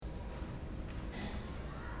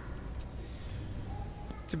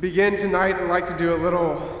To begin tonight, I'd like to do a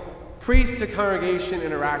little priest to congregation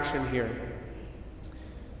interaction here.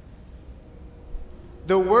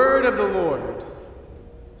 The word of the Lord.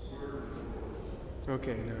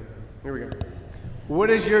 Okay, no. Here we go. What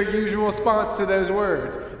is your usual response to those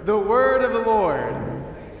words? The word of the Lord.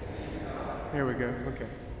 Here we go. Okay.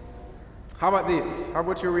 How about this?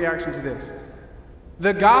 What's your reaction to this?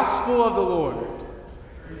 The gospel of the Lord.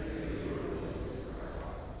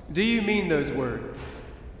 Do you mean those words?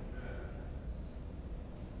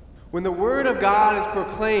 When the word of God is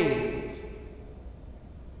proclaimed,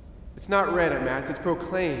 it's not read at Mass, it's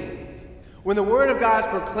proclaimed. When the word of God is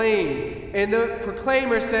proclaimed, and the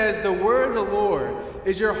proclaimer says, the word of the Lord,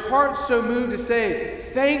 is your heart so moved to say,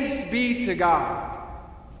 thanks be to God.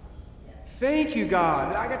 Thank you,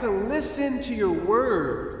 God, that I got to listen to your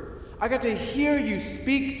word. I got to hear you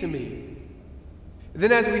speak to me.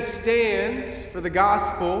 Then as we stand for the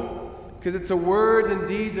gospel, because it's the words and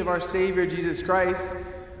deeds of our Savior, Jesus Christ,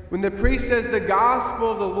 when the priest says the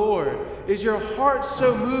gospel of the Lord, is your heart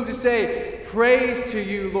so moved to say, praise to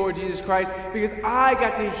you, Lord Jesus Christ, because I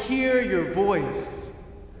got to hear your voice.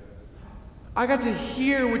 I got to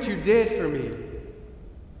hear what you did for me.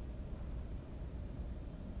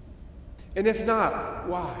 And if not,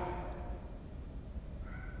 why?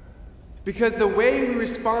 Because the way we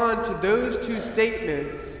respond to those two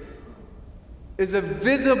statements is a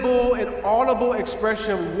visible and audible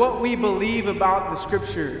expression of what we believe about the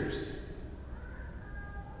Scriptures.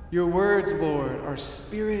 Your words, Lord, are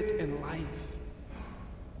spirit and life.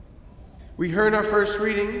 We heard in our first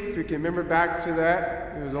reading, if you can remember back to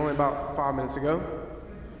that, it was only about 5 minutes ago.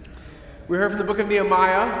 We heard from the book of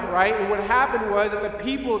Nehemiah, right? And what happened was that the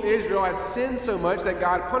people of Israel had sinned so much that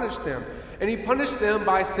God punished them. And he punished them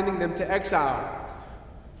by sending them to exile.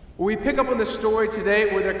 We pick up on the story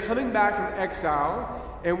today where they're coming back from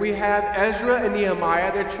exile, and we have Ezra and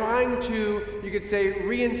Nehemiah. They're trying to, you could say,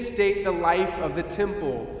 reinstate the life of the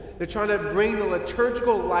temple. They're trying to bring the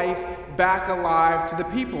liturgical life back alive to the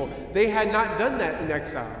people. They had not done that in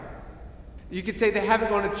exile. You could say they haven't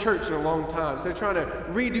gone to church in a long time, so they're trying to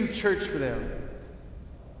redo church for them.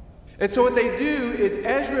 And so what they do is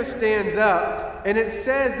Ezra stands up, and it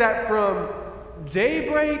says that from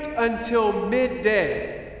daybreak until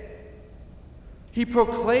midday, he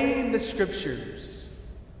proclaimed the Scriptures.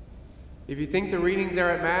 If you think the readings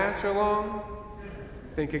there at Mass are long,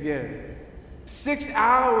 think again. 6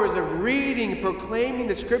 hours of reading and proclaiming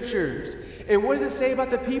the Scriptures. And what does it say about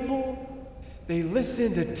the people? They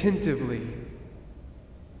listened attentively.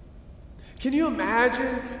 Can you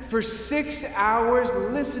imagine for 6 hours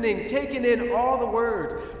listening, taking in all the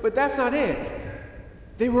words? But that's not it.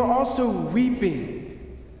 They were also weeping.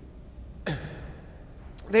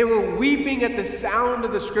 They were weeping at the sound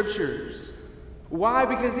of the Scriptures. Why?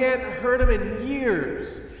 Because they hadn't heard them in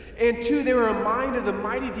years. And two, they were reminded of the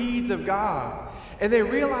mighty deeds of God. And they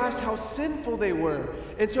realized how sinful they were.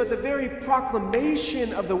 And so at the very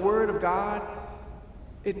proclamation of the Word of God,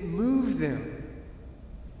 it moved them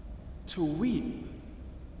to weep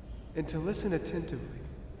and to listen attentively.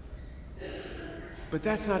 But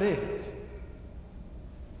that's not it.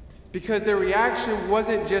 Because their reaction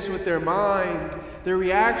wasn't just with their mind. Their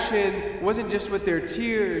reaction wasn't just with their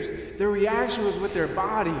tears. Their reaction was with their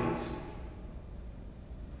bodies.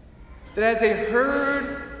 That as they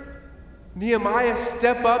heard Nehemiah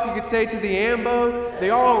step up, you could say, to the ambo, they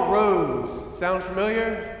all rose. Sound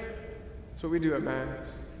familiar? That's what we do at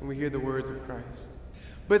Mass when we hear the words of Christ.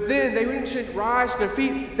 But then they didn't rise to their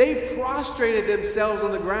feet. They prostrated themselves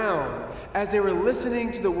on the ground as they were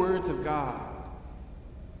listening to the words of God.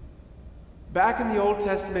 Back in the Old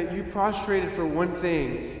Testament, you prostrated for one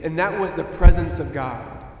thing, and that was the presence of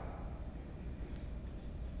God.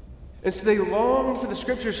 And so they longed for the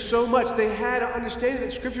Scriptures so much, they had an understanding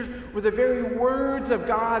that Scriptures were the very words of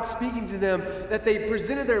God speaking to them, that they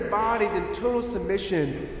presented their bodies in total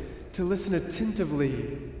submission to listen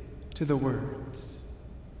attentively to the words.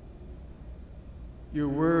 Your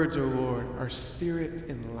words, O Lord, are spirit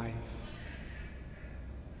and life.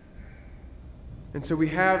 And so we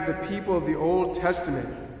have the people of the Old Testament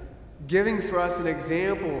giving for us an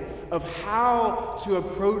example of how to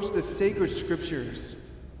approach the sacred Scriptures.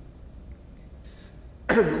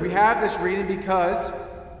 We have this reading because,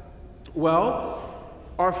 well,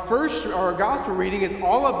 our gospel reading is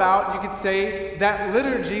all about, you could say, that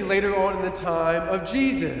liturgy later on in the time of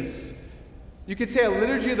Jesus. You could say a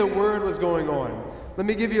liturgy of the Word was going on. Let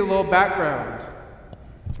me give you a little background.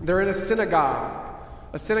 They're in a synagogue.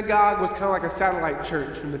 A synagogue was kind of like a satellite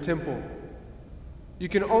church from the temple. You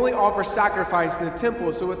can only offer sacrifice in the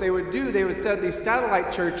temple, so what they would do, they would set up these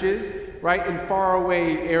satellite churches, right, in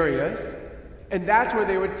faraway areas. And that's where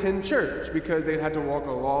they would attend church, because they'd have to walk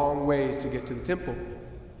a long ways to get to the temple.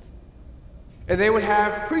 And they would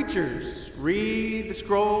have preachers read the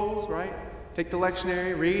scrolls, right? Take the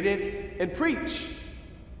lectionary, read it, and preach.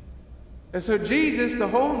 And so Jesus, the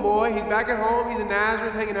homeboy, he's back at home, he's in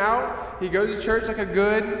Nazareth hanging out. He goes to church like a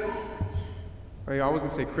good, I was going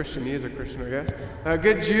to say Christian, he is a Christian, I guess. A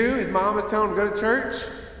good Jew. His mom is telling him to go to church.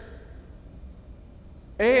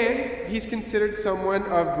 And he's considered someone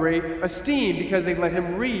of great esteem because they let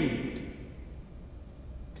him read.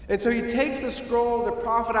 And so he takes the scroll of the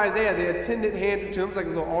prophet Isaiah, the attendant hands it to him, it's like a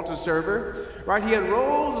little altar server, right? He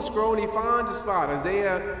unrolls the scroll and he finds a spot,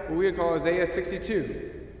 Isaiah, what we would call Isaiah 62.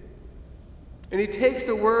 And he takes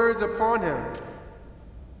the words upon him.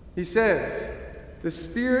 He says, "The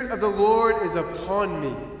Spirit of the Lord is upon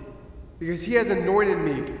me, because he has anointed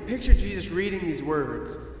me." Picture Jesus reading these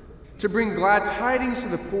words. "To bring glad tidings to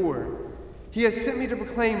the poor. He has sent me to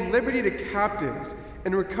proclaim liberty to captives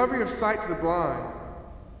and recovery of sight to the blind,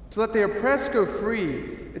 to let the oppressed go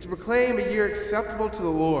free, and to proclaim a year acceptable to the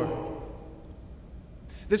Lord."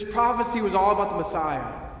 This prophecy was all about the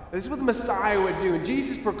Messiah. This is what the Messiah would do. And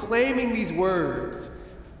Jesus proclaiming these words.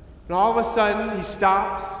 And all of a sudden, he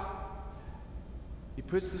stops. He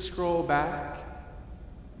puts the scroll back,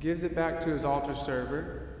 gives it back to his altar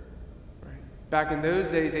server. Right? Back in those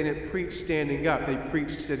days, they didn't preach standing up. They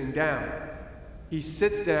preached sitting down. He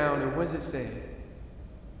sits down, and what does it say?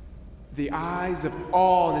 The eyes of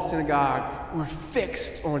all in the synagogue were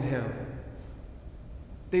fixed on him.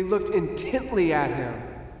 They looked intently at him.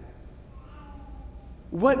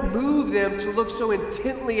 What moved them to look so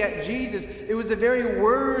intently at Jesus? It was the very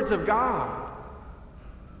words of God.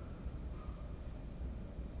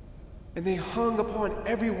 And they hung upon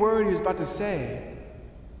every word he was about to say.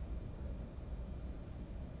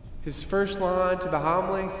 His first line to the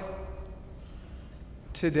homily,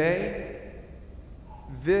 "Today,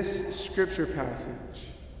 this scripture passage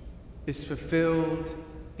is fulfilled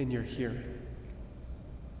in your hearing."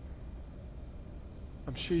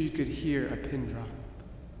 I'm sure you could hear a pin drop.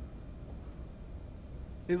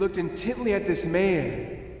 They looked intently at this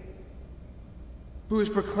man who was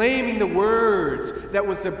proclaiming the words that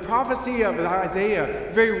was the prophecy of Isaiah,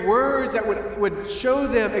 the very words that would show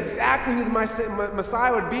them exactly who the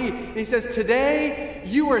Messiah would be. And he says, "Today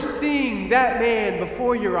you are seeing that man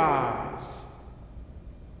before your eyes."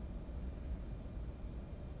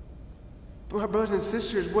 Brothers and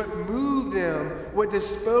sisters, what moved them, what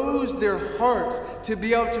disposed their hearts to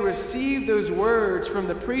be able to receive those words from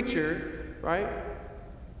the preacher, right?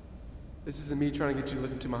 This isn't me trying to get you to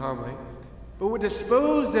listen to my homily. But what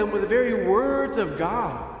disposed them were the very words of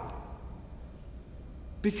God.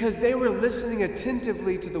 Because they were listening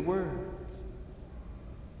attentively to the words.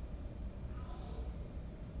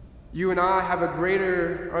 You and I have a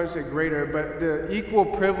greater, I wouldn't say greater, but the equal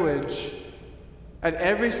privilege at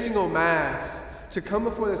every single Mass to come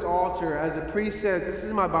before this altar as the priest says, "This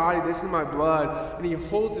is my body, this is my blood," and he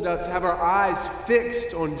holds it up to have our eyes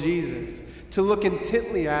fixed on Jesus, to look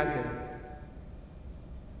intently at him.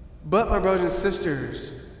 But, my brothers and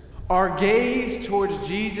sisters, our gaze towards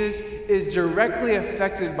Jesus is directly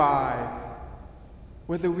affected by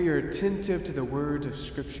whether we are attentive to the words of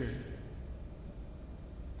Scripture.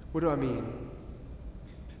 What do I mean?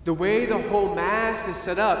 The way the whole Mass is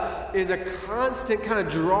set up is a constant kind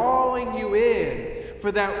of drawing you in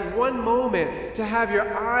for that one moment to have your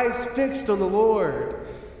eyes fixed on the Lord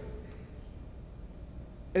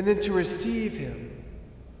and then to receive him.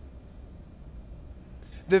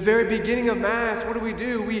 The very beginning of Mass, what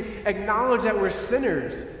do? We acknowledge that we're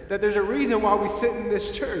sinners, that there's a reason why we sit in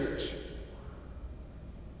this church.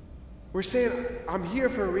 We're saying, "I'm here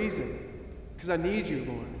for a reason, because I need you,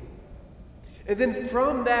 Lord." And then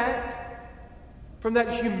from that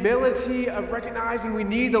humility of recognizing we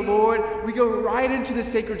need the Lord, we go right into the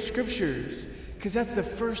sacred Scriptures, because that's the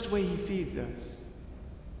first way he feeds us.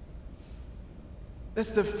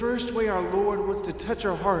 That's the first way our Lord wants to touch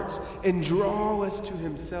our hearts and draw us to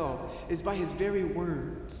himself, is by his very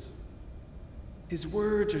words. His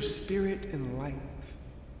words are spirit and life.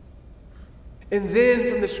 And then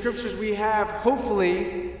from the Scriptures we have,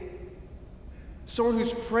 hopefully, someone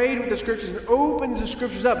who's prayed with the Scriptures and opens the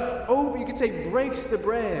Scriptures up. You could say breaks the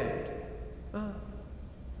bread.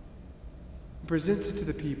 Presents it to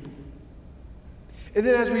the people. And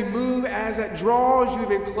then as we move, as that draws you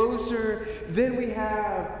even closer, then we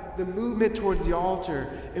have the movement towards the altar,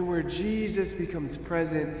 and where Jesus becomes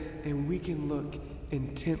present and we can look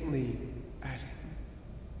intently at him.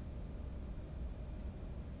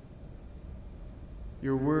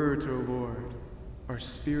 Your words, O Lord, are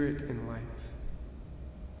spirit and life.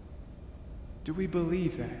 Do we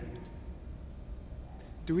believe that?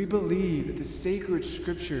 Do we believe that the sacred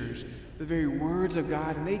scriptures are the very words of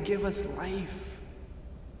God and they give us life?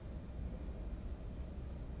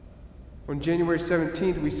 On January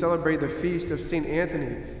 17th, we celebrate the feast of St.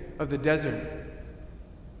 Anthony of the Desert.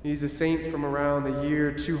 He's a saint from around the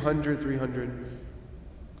year 200, 300.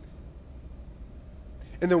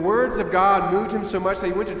 And the words of God moved him so much that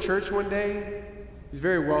he went to church one day. He's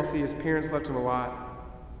very wealthy. His parents left him a lot.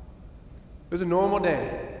 It was a normal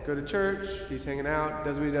day. Go to church. He's hanging out.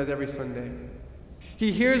 Does what he does every Sunday.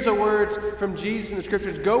 He hears the words from Jesus in the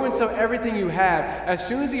scriptures, go and sell everything you have. As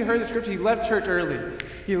soon as he heard the scripture, he left church early.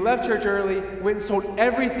 He left church early, went and sold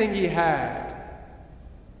everything he had,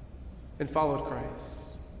 and followed Christ.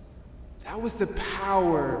 That was the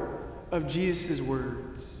power of Jesus'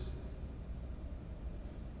 words.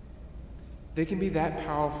 They can be that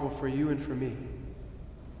powerful for you and for me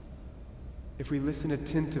if we listen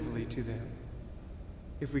attentively to them,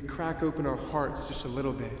 if we crack open our hearts just a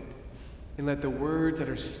little bit, and let the words that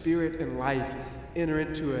are spirit and life enter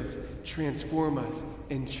into us, transform us,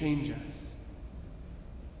 and change us.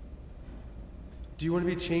 Do you want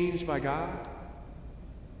to be changed by God?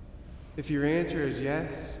 If your answer is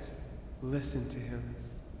yes, listen to him.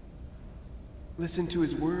 Listen to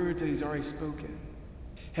his words that he's already spoken.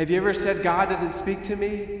 Have you ever said, God doesn't speak to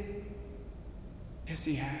me? Yes,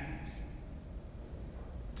 he has.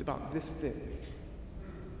 It's about this thick.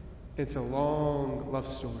 It's a long love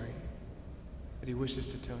story that he wishes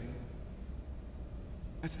to tell you.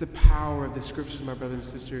 That's the power of the scriptures, my brothers and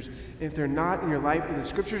sisters. And if they're not in your life, if the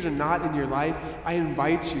scriptures are not in your life, I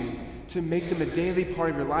invite you to make them a daily part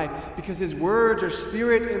of your life, because his words are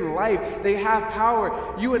spirit and life. They have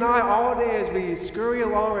power. You and I, all day as we scurry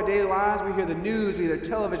along our daily lives, we hear the news, we hear the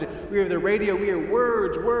television, we hear the radio, we hear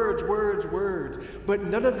words, words, words, words. But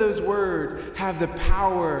none of those words have the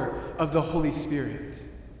power of the Holy Spirit.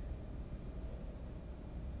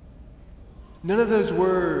 None of those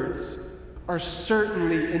words are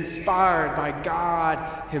certainly inspired by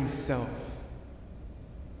God himself,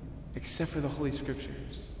 except for the Holy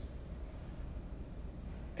Scriptures.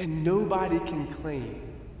 And nobody can claim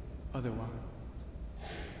otherwise.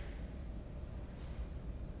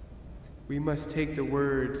 We must take the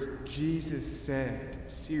words Jesus said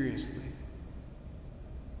seriously,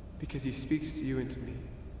 because he speaks to you and to me.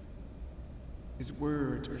 His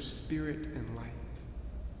words are spirit and life.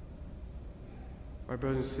 My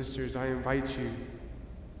brothers and sisters, I invite you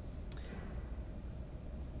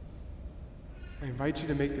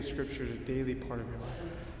to make the scriptures a daily part of your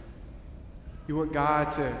life. You want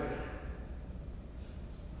God to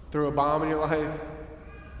throw a bomb in your life?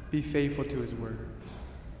 Be faithful to his words.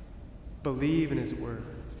 Believe in his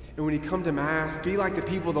words. And when you come to Mass, be like the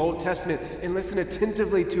people of the Old Testament and listen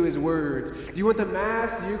attentively to his words. Do you want the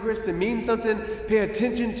Mass, the Eucharist, to mean something? Pay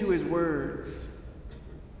attention to his words.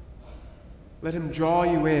 Let him draw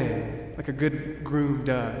you in like a good groom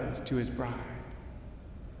does to his bride.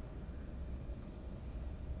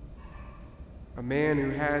 A man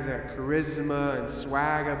who has that charisma and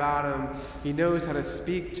swag about him, he knows how to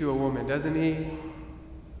speak to a woman, doesn't he?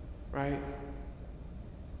 Right?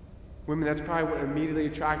 Women, that's probably what immediately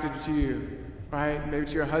attracted you to you, right? Maybe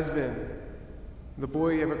to your husband, the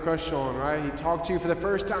boy you have a crush on, right? He talked to you for the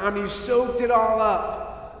first time, and you soaked it all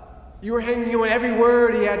up. You were hanging on every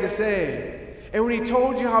word he had to say. And when he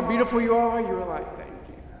told you how beautiful you are, you were like, thank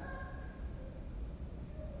you.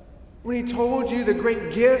 When he told you the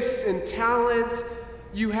great gifts and talents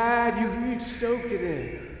you had, you soaked it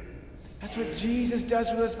in. That's what Jesus does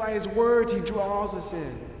with us by his words. He draws us in.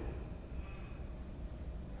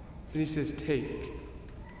 And he says, take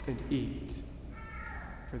and eat,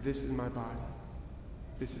 for this is my body.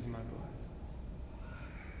 This is my blood.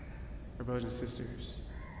 Our brothers and sisters,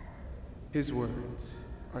 his words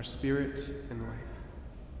are spirit and life.